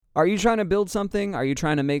Are you trying to build something? Are you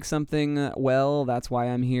trying to make something? Well, that's why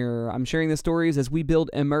I'm here. I'm sharing the stories as we build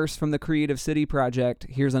Immerse from the Creative City Project.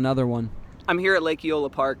 Here's another one. I'm here at Lake Eola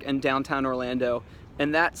Park in downtown Orlando,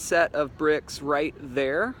 and that set of bricks right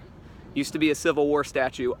there used to be a Civil War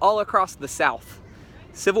statue all across the South.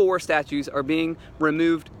 Civil War statues are being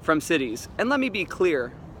removed from cities. And let me be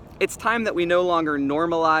clear, it's time that we no longer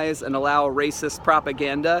normalize and allow racist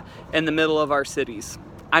propaganda in the middle of our cities.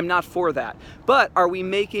 I'm not for that. But are we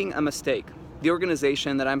making a mistake? The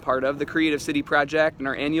organization that I'm part of, the Creative City Project, and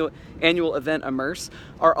our annual event Immerse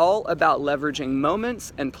are all about leveraging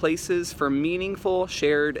moments and places for meaningful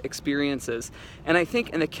shared experiences. And I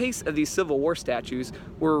think in the case of these Civil War statues,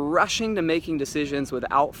 we're rushing to making decisions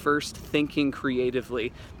without first thinking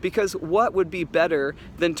creatively. Because what would be better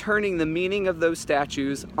than turning the meaning of those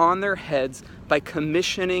statues on their heads by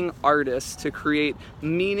commissioning artists to create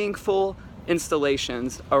meaningful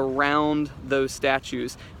installations around those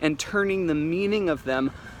statues and turning the meaning of them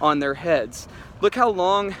on their heads. Look how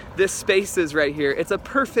long this space is right here. It's a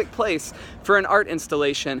perfect place for an art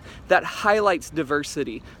installation that highlights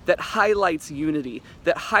diversity, that highlights unity,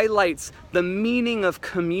 that highlights the meaning of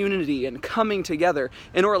community and coming together.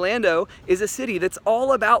 And Orlando is a city that's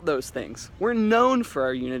all about those things. We're known for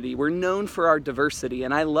our unity, we're known for our diversity,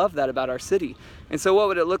 and I love that about our city. And so what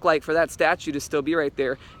would it look like for that statue to still be right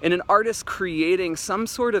there and an artist creating some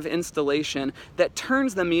sort of installation that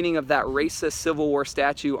turns the meaning of that racist Civil War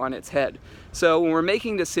statue on its head? So when we're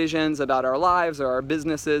making decisions about our lives or our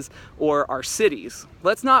businesses or our cities,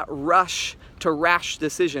 let's not rush to rash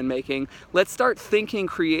decision making. Let's start thinking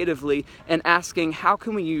creatively and asking, how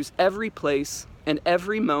can we use every place and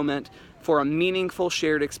every moment for a meaningful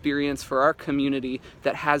shared experience for our community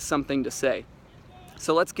that has something to say?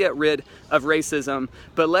 So let's get rid of racism,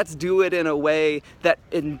 but let's do it in a way that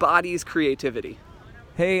embodies creativity.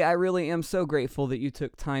 Hey, I really am so grateful that you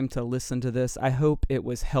took time to listen to this. I hope it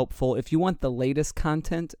was helpful. If you want the latest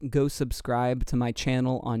content, go subscribe to my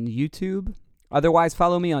channel on YouTube. Otherwise,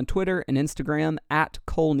 follow me on Twitter and Instagram at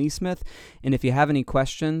Cole Neesmith. And if you have any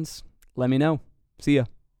questions, let me know. See ya.